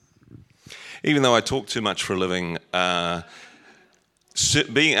Even though I talk too much for a living,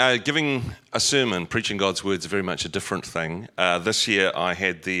 giving a sermon, preaching God's word is very much a different thing. This year I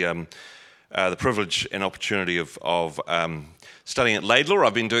had the privilege and opportunity of studying at Laidlaw.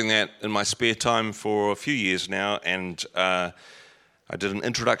 I've been doing that in my spare time for a few years now, and I did an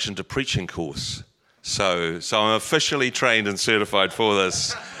introduction to preaching course. So I'm officially trained and certified for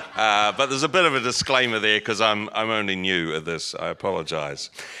this. But there's a bit of a disclaimer there because I'm only new at this. I apologise.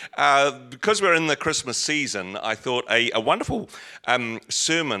 Because we're in the Christmas season, I thought a wonderful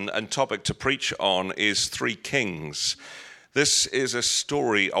sermon and topic to preach on is three kings. This is a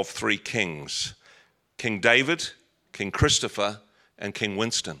story of three kings: King David, King Christopher, and King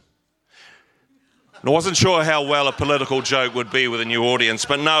Winston. I wasn't sure how well a political joke would be with a new audience,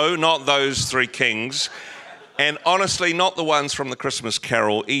 but no, not those three kings. And honestly, not the ones from the Christmas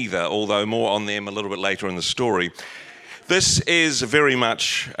Carol either, although more on them a little bit later in the story. This is very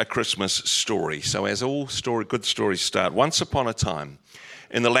much a Christmas story. So as all good stories start, once upon a time,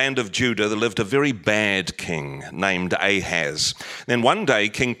 in the land of Judah, there lived a very bad king named Ahaz. Then one day,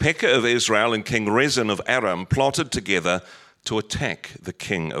 King Pekah of Israel and King Rezin of Aram plotted together to attack the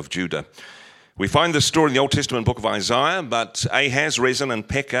king of Judah. We find this story in the Old Testament book of Isaiah, but Ahaz, Rezin, and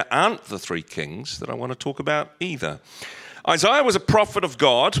Pekah aren't the three kings that I want to talk about either. Isaiah was a prophet of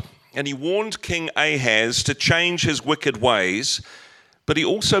God, and he warned King Ahaz to change his wicked ways, but he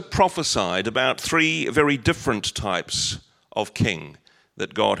also prophesied about three very different types of king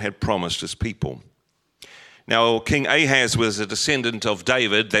that God had promised his people. Now, King Ahaz was a descendant of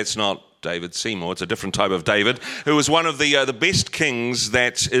David. That's not David Seymour, it's a different type of David, who was one of the best kings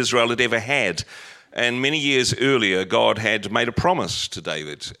that Israel had ever had. And many years earlier, God had made a promise to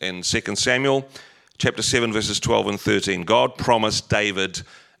David. In 2 Samuel chapter 7, verses 12 and 13, God promised David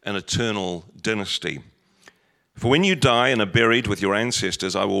an eternal dynasty. For when you die and are buried with your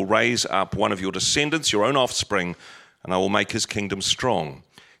ancestors, I will raise up one of your descendants, your own offspring, and I will make his kingdom strong.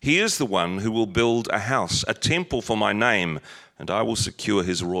 He is the one who will build a house, a temple for my name, and I will secure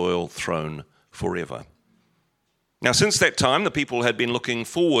his royal throne forever. Now, since that time, the people had been looking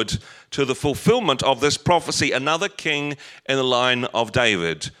forward to the fulfillment of this prophecy, another king in the line of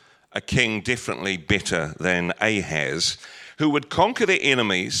David, a king definitely better than Ahaz, who would conquer their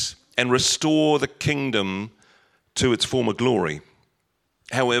enemies and restore the kingdom to its former glory.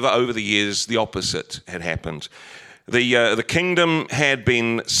 However, over the years, the opposite had happened. The kingdom had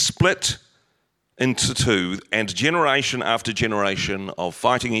been split into two, and generation after generation of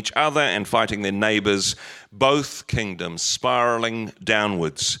fighting each other and fighting their neighbors, both kingdoms spiraling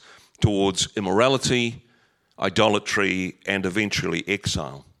downwards towards immorality, idolatry, and eventually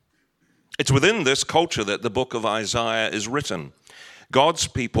exile. It's within this culture that the book of Isaiah is written. God's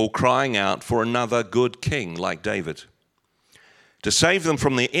people crying out for another good king like David, to save them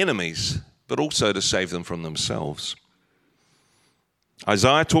from their enemies, but also to save them from themselves.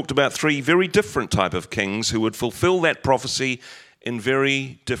 Isaiah talked about three very different type of kings who would fulfill that prophecy in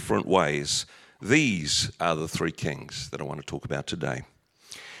very different ways. These are the three kings that I want to talk about today.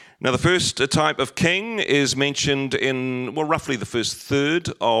 Now, the first type of king is mentioned in, roughly the first third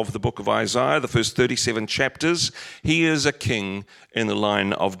of the book of Isaiah, the first 37 chapters. He is a king in the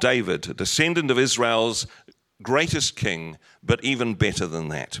line of David, a descendant of Israel's greatest king, but even better than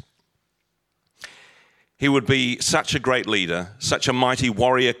that. He would be such a great leader, such a mighty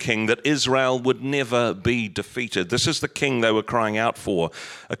warrior king that Israel would never be defeated. This is the king they were crying out for.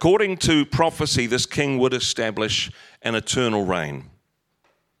 According to prophecy, this king would establish an eternal reign.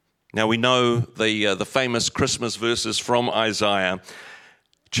 Now we know the famous Christmas verses from Isaiah,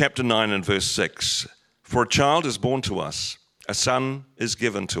 chapter 9 and verse 6. For a child is born to us, a son is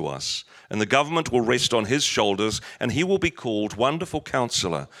given to us, and the government will rest on his shoulders, and he will be called Wonderful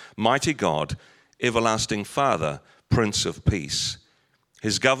Counselor, Mighty God, Everlasting Father, Prince of Peace.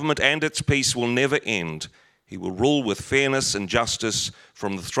 His government and its peace will never end. He will rule with fairness and justice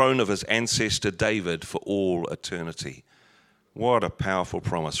from the throne of his ancestor David for all eternity. What a powerful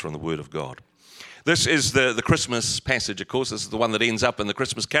promise from the Word of God. This is the Christmas passage, of course. This is the one that ends up in the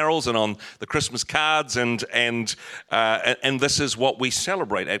Christmas carols and on the Christmas cards, and this is what we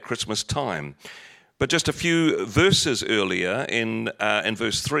celebrate at Christmas time. But just a few verses earlier, in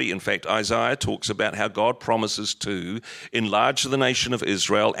verse 3, in fact, Isaiah talks about how God promises to enlarge the nation of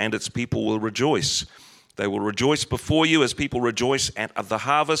Israel, and its people will rejoice. They will rejoice before you as people rejoice at the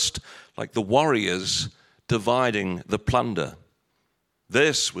harvest, like the warriors dividing the plunder.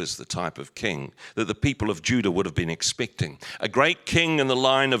 This was the type of king that the people of Judah would have been expecting. A great king in the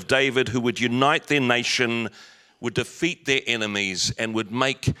line of David who would unite their nation, would defeat their enemies, and would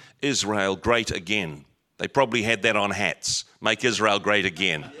make Israel great again. They probably had that on hats, make Israel great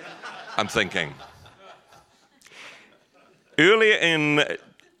again. I'm thinking. Earlier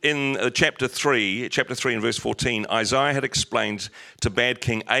in chapter 3 and verse 14, Isaiah had explained to bad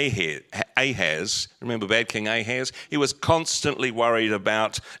King Ahaz, remember bad King Ahaz? He was constantly worried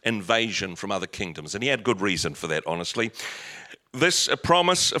about invasion from other kingdoms, and he had good reason for that, honestly. This a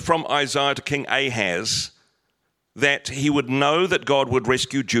promise from Isaiah to King Ahaz that he would know that God would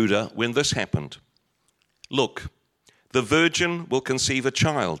rescue Judah when this happened. Look, the virgin will conceive a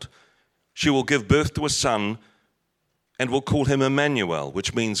child. She will give birth to a son and will call him Emmanuel,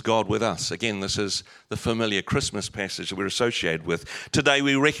 which means God with us. Again, this is the familiar Christmas passage that we're associated with. Today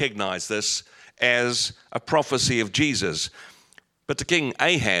we recognize this as a prophecy of Jesus. But to King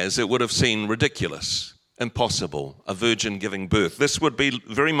Ahaz, it would have seemed ridiculous, impossible, a virgin giving birth. This would be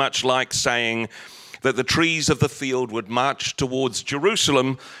very much like saying that the trees of the field would march towards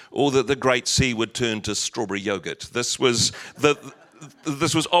Jerusalem, or that the Great Sea would turn to strawberry yogurt. This was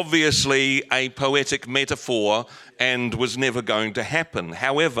obviously a poetic metaphor and was never going to happen.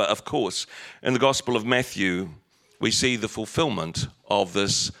 However, of course, in the Gospel of Matthew, we see the fulfillment of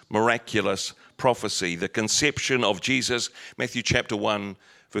this miraculous prophecy, the conception of Jesus. Matthew chapter 1,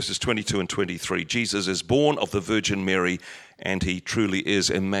 verses 22 and 23. Jesus is born of the Virgin Mary, and he truly is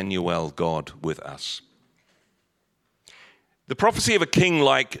Emmanuel, God with us. The prophecy of a king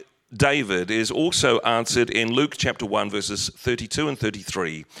like David is also answered in Luke chapter 1, verses 32 and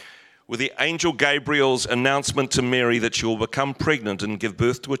 33, with the angel Gabriel's announcement to Mary that she will become pregnant and give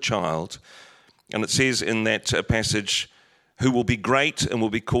birth to a child. And it says in that passage, who will be great and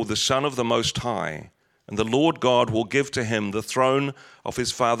will be called the Son of the Most High. And the Lord God will give to him the throne of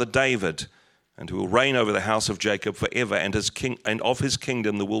his father David, and who will reign over the house of Jacob forever, and of his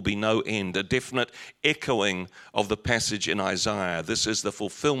kingdom there will be no end. A definite echoing of the passage in Isaiah. This is the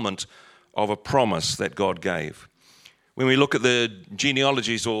fulfillment of a promise that God gave. When we look at the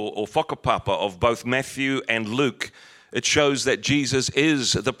genealogies or whakapapa of both Matthew and Luke, it shows that Jesus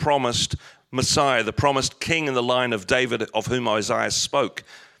is the promised Messiah, the promised king in the line of David of whom Isaiah spoke.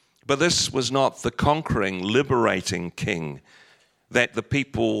 But this was not the conquering, liberating king that the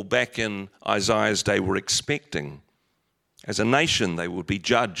people back in Isaiah's day were expecting. As a nation, they would be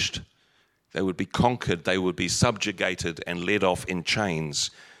judged, they would be conquered, they would be subjugated and led off in chains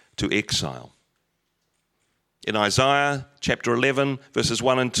to exile. In Isaiah chapter 11, verses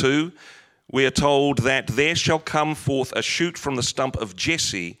 1 and 2, we are told that there shall come forth a shoot from the stump of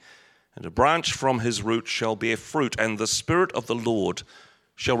Jesse, and a branch from his root shall bear fruit, and the Spirit of the Lord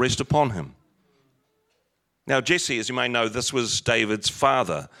shall rest upon him. Now, Jesse, as you may know, this was David's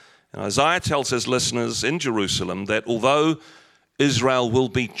father. And Isaiah tells his listeners in Jerusalem that although Israel will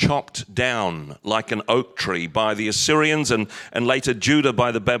be chopped down like an oak tree by the Assyrians and later Judah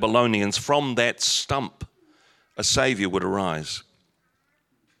by the Babylonians, from that stump a Savior would arise.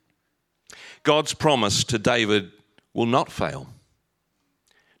 God's promise to David will not fail.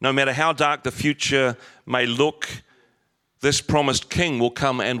 No matter how dark the future may look, this promised king will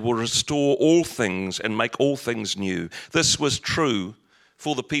come and will restore all things and make all things new. This was true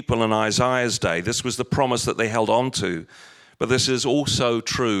for the people in Isaiah's day. This was the promise that they held on to. But this is also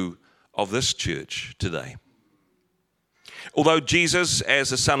true of this church today. Although Jesus,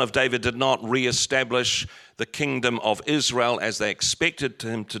 as the son of David, did not reestablish the kingdom of Israel as they expected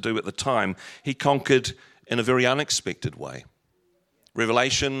him to do at the time, he conquered in a very unexpected way.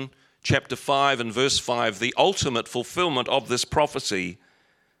 Revelation chapter 5 and verse 5, the ultimate fulfillment of this prophecy,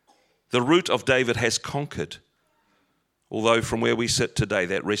 the root of David has conquered. Although from where we sit today,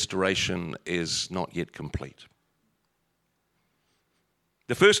 that restoration is not yet complete.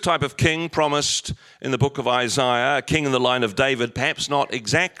 The first type of king promised in the book of Isaiah, a king in the line of David, perhaps not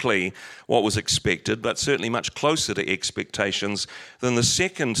exactly what was expected, but certainly much closer to expectations than the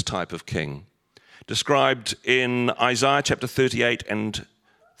second type of king, described in Isaiah chapter 38 and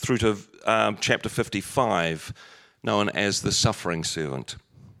through to chapter 55, known as the suffering servant.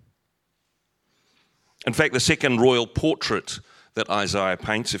 In fact, the second royal portrait that Isaiah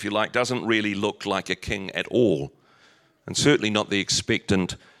paints, if you like, doesn't really look like a king at all, and certainly not the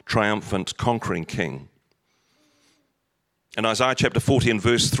expectant, triumphant, conquering king. In Isaiah chapter 40 and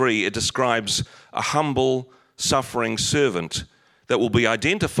verse 3, it describes a humble, suffering servant that will be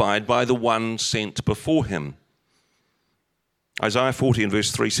identified by the one sent before him. Isaiah 40 and verse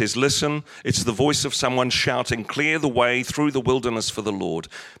 3 says, listen, it's the voice of someone shouting, clear the way through the wilderness for the Lord.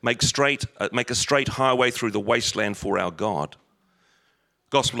 Make a straight highway through the wasteland for our God.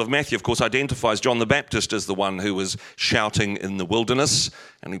 Gospel of Matthew, of course, identifies John the Baptist as the one who was shouting in the wilderness,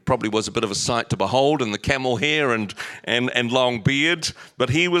 and he probably was a bit of a sight to behold in the camel hair and long beard, but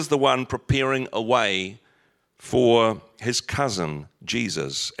he was the one preparing a way for his cousin,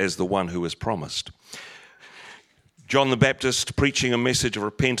 Jesus, as the one who was promised. John the Baptist preaching a message of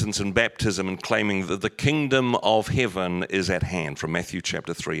repentance and baptism and claiming that the kingdom of heaven is at hand, from Matthew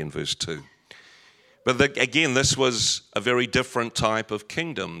chapter 3 and verse 2. But again, this was a very different type of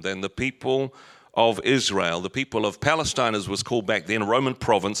kingdom than the people of Israel. The people of Palestine, as was called back then, a Roman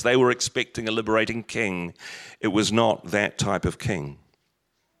province. They were expecting a liberating king. It was not that type of king.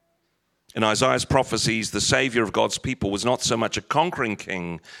 In Isaiah's prophecies, the Savior of God's people was not so much a conquering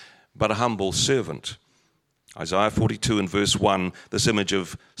king, but a humble servant. Isaiah 42 and verse 1, this image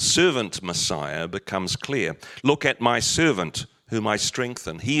of servant Messiah becomes clear. Look at my servant, whom I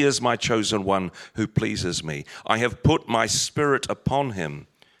strengthen. He is my chosen one who pleases me. I have put my spirit upon him.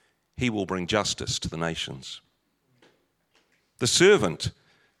 He will bring justice to the nations. The servant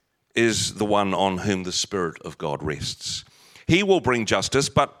is the one on whom the Spirit of God rests. He will bring justice,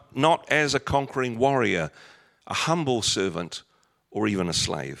 but not as a conquering warrior, a humble servant, or even a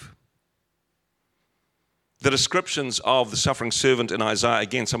slave. The descriptions of the suffering servant in Isaiah,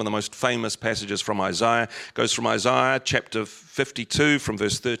 again, some of the most famous passages from Isaiah, goes from Isaiah chapter 52 from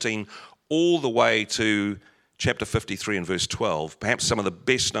verse 13 all the way to chapter 53 and verse 12, perhaps some of the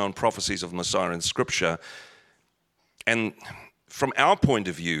best known prophecies of the Messiah in Scripture. And from our point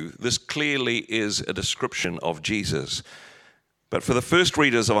of view, this clearly is a description of Jesus. But for the first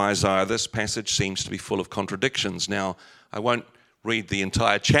readers of Isaiah, this passage seems to be full of contradictions. Now, I won't read the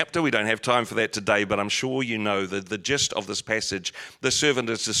entire chapter. We don't have time for that today, but I'm sure you know that the gist of this passage, the servant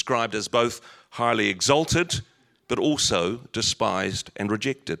is described as both highly exalted, but also despised and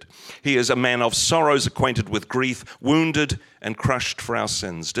rejected. He is a man of sorrows, acquainted with grief, wounded and crushed for our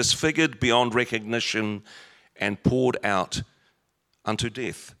sins, disfigured beyond recognition and poured out unto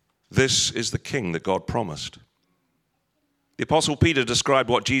death. This is the king that God promised. The Apostle Peter described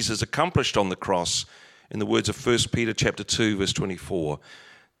what Jesus accomplished on the cross in the words of 1 Peter chapter 2, verse 24,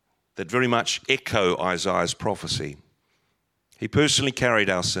 that very much echo Isaiah's prophecy. He personally carried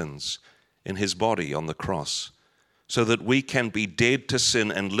our sins in his body on the cross so that we can be dead to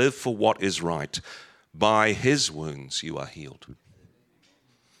sin and live for what is right. By his wounds you are healed.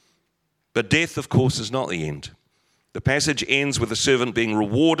 But death, of course, is not the end. The passage ends with the servant being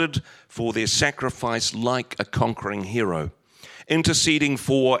rewarded for their sacrifice like a conquering hero, interceding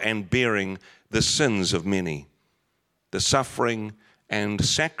for and bearing the sins of many. The suffering and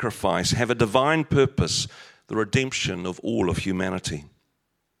sacrifice have a divine purpose, the redemption of all of humanity.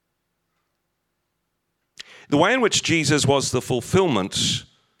 The way in which Jesus was the fulfillment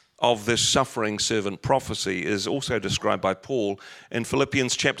of this suffering servant prophecy is also described by Paul in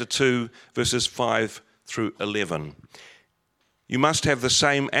Philippians chapter 2, verses 5 through 11. You must have the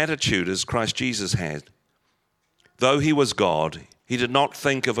same attitude as Christ Jesus had. Though he was God, he did not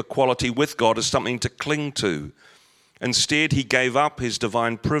think of equality with God as something to cling to. Instead, he gave up his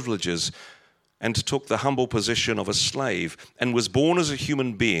divine privileges and took the humble position of a slave and was born as a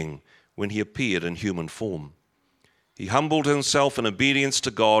human being when he appeared in human form. He humbled himself in obedience to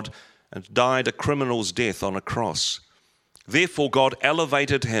God and died a criminal's death on a cross. Therefore, God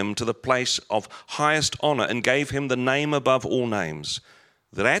elevated him to the place of highest honor and gave him the name above all names,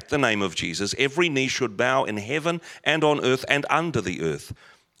 that at the name of Jesus every knee should bow in heaven and on earth and under the earth,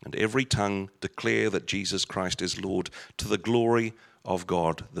 and every tongue declare that Jesus Christ is Lord, to the glory of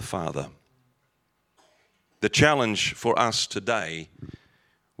God the Father. The challenge for us today,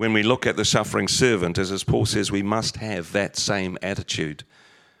 when we look at the suffering servant, is, as Paul says, we must have that same attitude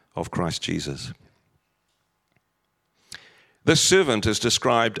of Christ Jesus. This servant is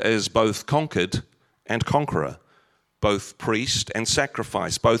described as both conquered and conqueror, both priest and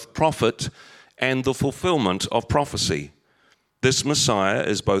sacrifice, both prophet and the fulfillment of prophecy. This Messiah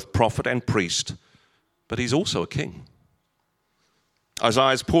is both prophet and priest, but he's also a king.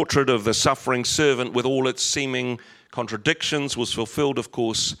 Isaiah's portrait of the suffering servant, with all its seeming contradictions, was fulfilled, of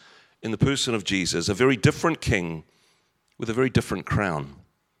course, in the person of Jesus, a very different king with a very different crown.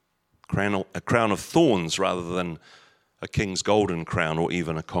 A crown of thorns rather than a king's golden crown or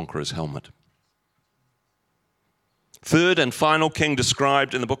even a conqueror's helmet. Third and final king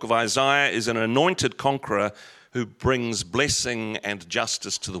described in the book of Isaiah is an anointed conqueror who brings blessing and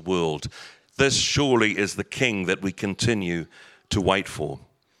justice to the world. This surely is the king that we continue to wait for.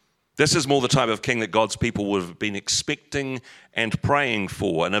 This is more the type of king that God's people would have been expecting and praying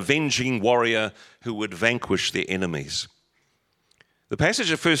for, an avenging warrior who would vanquish their enemies. The passage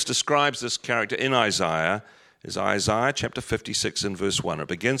that first describes this character in Isaiah is Isaiah chapter 56 and verse 1. It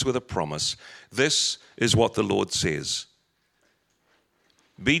begins with a promise. This is what the Lord says.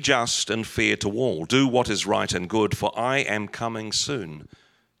 Be just and fair to all. Do what is right and good, for I am coming soon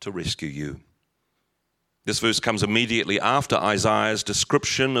to rescue you. This verse comes immediately after Isaiah's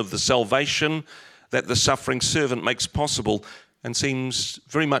description of the salvation that the suffering servant makes possible, and seems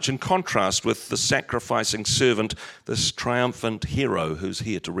very much in contrast with the sacrificing servant, this triumphant hero who's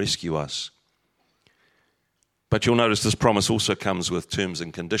here to rescue us. But you'll notice this promise also comes with terms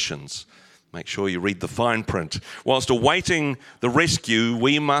and conditions. Make sure you read the fine print. Whilst awaiting the rescue,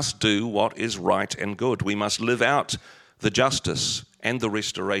 we must do what is right and good. We must live out the justice and the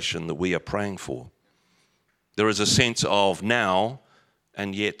restoration that we are praying for. There is a sense of now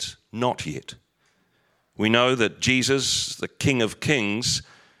and yet not yet. We know that Jesus, the King of Kings,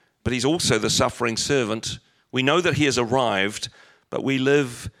 but he's also the suffering servant. We know that he has arrived, but we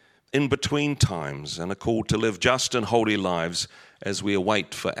live in between times and are called to live just and holy lives as we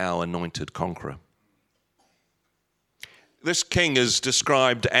await for our anointed conqueror. This king is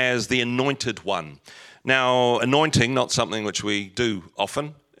described as the anointed one. Now, anointing, not something which we do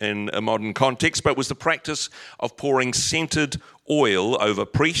often in a modern context, but was the practice of pouring scented oil over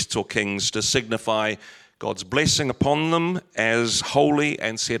priests or kings to signify God's blessing upon them as holy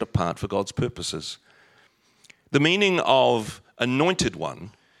and set apart for God's purposes. The meaning of anointed one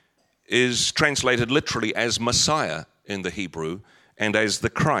is translated literally as Messiah in the Hebrew and as the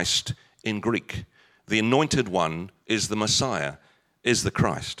Christ in Greek. The anointed one is the Messiah, is the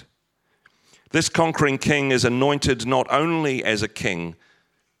Christ. This conquering king is anointed not only as a king,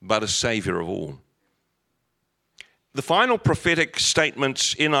 but a savior of all. The final prophetic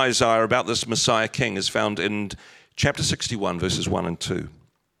statement in Isaiah about this Messiah king is found in chapter 61, verses 1 and 2.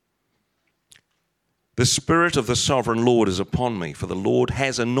 The Spirit of the sovereign Lord is upon me, for the Lord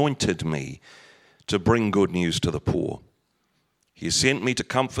has anointed me to bring good news to the poor. He has sent me to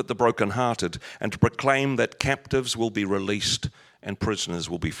comfort the brokenhearted and to proclaim that captives will be released and prisoners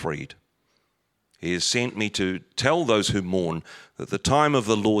will be freed. He has sent me to tell those who mourn that the time of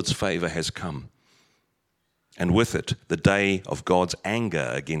the Lord's favor has come, and with it, the day of God's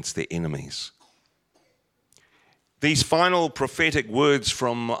anger against their enemies. These final prophetic words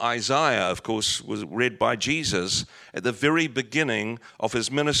from Isaiah, of course, was read by Jesus at the very beginning of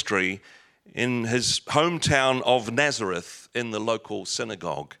his ministry in his hometown of Nazareth in the local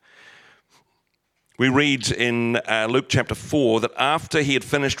synagogue. We read in Luke chapter 4 that after he had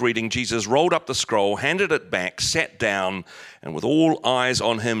finished reading, Jesus rolled up the scroll, handed it back, sat down, and with all eyes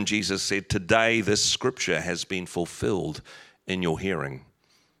on him, Jesus said, "Today this scripture has been fulfilled in your hearing."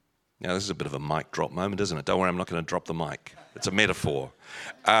 Now, this is a bit of a mic drop moment, isn't it? Don't worry, I'm not going to drop the mic. It's a metaphor.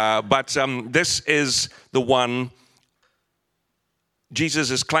 But this is the one,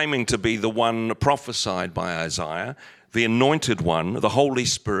 Jesus is claiming to be the one prophesied by Isaiah, the anointed one, the Holy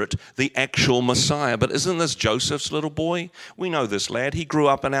Spirit, the actual Messiah. But isn't this Joseph's little boy? We know this lad. He grew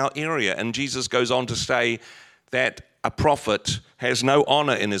up in our area. And Jesus goes on to say that a prophet has no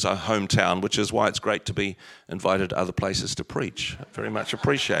honor in his hometown, which is why it's great to be invited to other places to preach. I very much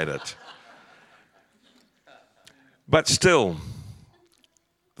appreciate it. But still,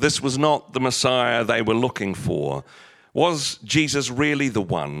 this was not the Messiah they were looking for. Was Jesus really the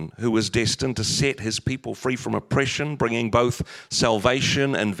one who was destined to set his people free from oppression, bringing both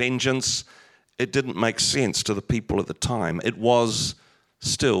salvation and vengeance? It didn't make sense to the people at the time. It was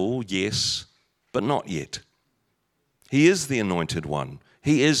still, yes, but not yet. He is the anointed one.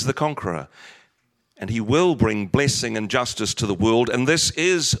 He is the conqueror. And he will bring blessing and justice to the world. And this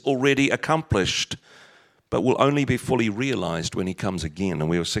is already accomplished, but will only be fully realized when he comes again. And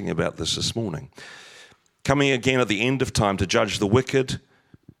we were singing about this morning. Coming again at the end of time to judge the wicked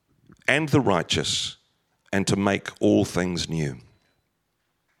and the righteous and to make all things new.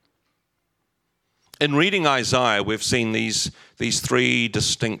 In reading Isaiah, we've seen these three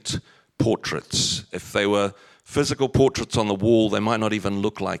distinct portraits. If they were physical portraits on the wall, they might not even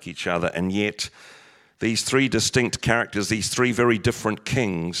look like each other. And yet, these three distinct characters, these three very different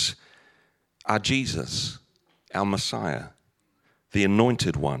kings, are Jesus, our Messiah, the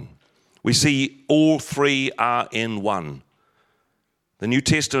anointed one. We see all three are in one. The New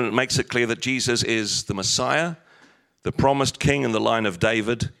Testament makes it clear that Jesus is the Messiah, the promised king in the line of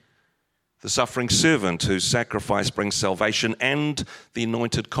David, the suffering servant whose sacrifice brings salvation, and the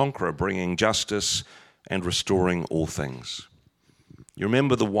anointed conqueror bringing justice and restoring all things. You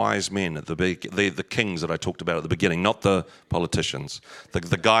remember the wise men, at the kings that I talked about at the beginning, not the politicians,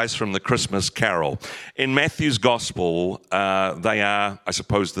 the guys from the Christmas Carol. In Matthew's Gospel, they are, I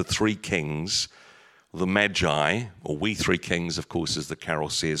suppose, the three kings, the Magi, or we three kings, of course, as the carol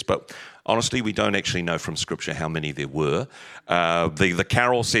says. But honestly, we don't actually know from Scripture how many there were. The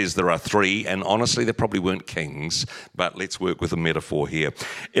carol says there are three, and honestly, they probably weren't kings, but let's work with a metaphor here.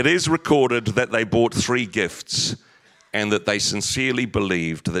 It is recorded that they brought three gifts, and that they sincerely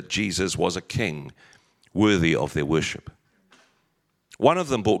believed that Jesus was a king, worthy of their worship. One of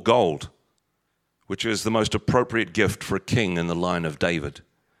them bought gold, which is the most appropriate gift for a king in the line of David.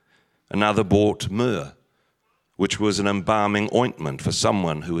 Another bought myrrh, which was an embalming ointment for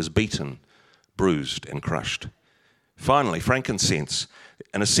someone who was beaten, bruised, and crushed. Finally, frankincense,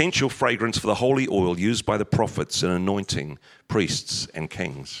 an essential fragrance for the holy oil used by the prophets in anointing priests and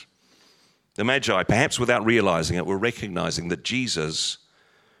kings. The Magi, perhaps without realizing it, were recognizing that Jesus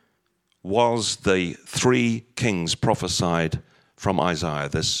was the three kings prophesied from Isaiah.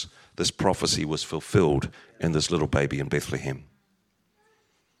 This prophecy was fulfilled in this little baby in Bethlehem.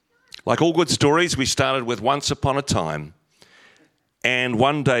 Like all good stories, we started with once upon a time, and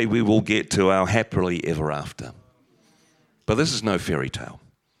one day we will get to our happily ever after. But this is no fairy tale,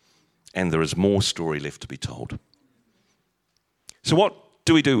 and there is more story left to be told. So what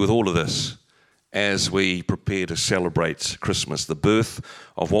do we do with all of this as we prepare to celebrate Christmas, the birth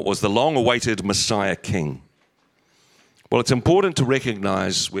of what was the long-awaited Messiah King? Well, it's important to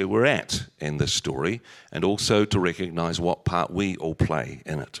recognize where we're at in this story and also to recognize what part we all play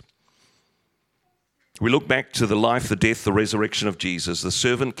in it. We look back to the life, the death, the resurrection of Jesus, the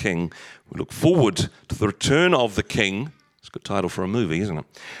servant king. We look forward to the return of the king. It's a good title for a movie, isn't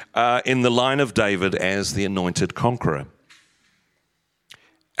it? In the line of David as the anointed conqueror.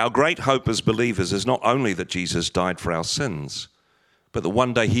 Our great hope as believers is not only that Jesus died for our sins, but that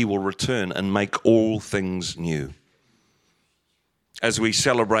one day he will return and make all things new. As we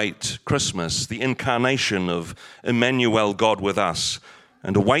celebrate Christmas, the incarnation of Emmanuel, God with us,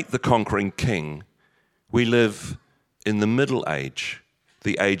 and await the conquering king, we live in the middle age,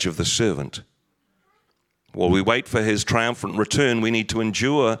 the age of the servant. While we wait for his triumphant return, we need to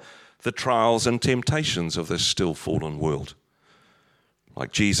endure the trials and temptations of this still fallen world.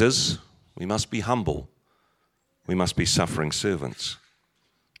 Like Jesus, we must be humble. We must be suffering servants.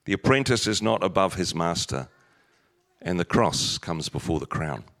 The apprentice is not above his master, and the cross comes before the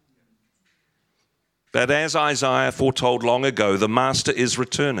crown. But as Isaiah foretold long ago, the master is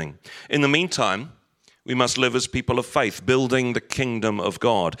returning. In the meantime, we must live as people of faith, building the kingdom of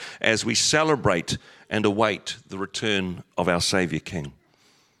God as we celebrate and await the return of our Savior King.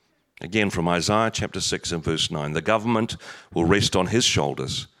 Again, from Isaiah chapter 6 and verse 9, the government will rest on his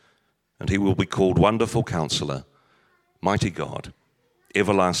shoulders, and he will be called Wonderful Counselor, Mighty God,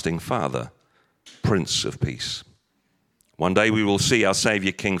 Everlasting Father, Prince of Peace. One day we will see our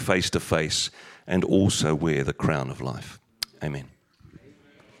Savior King face to face and also wear the crown of life. Amen.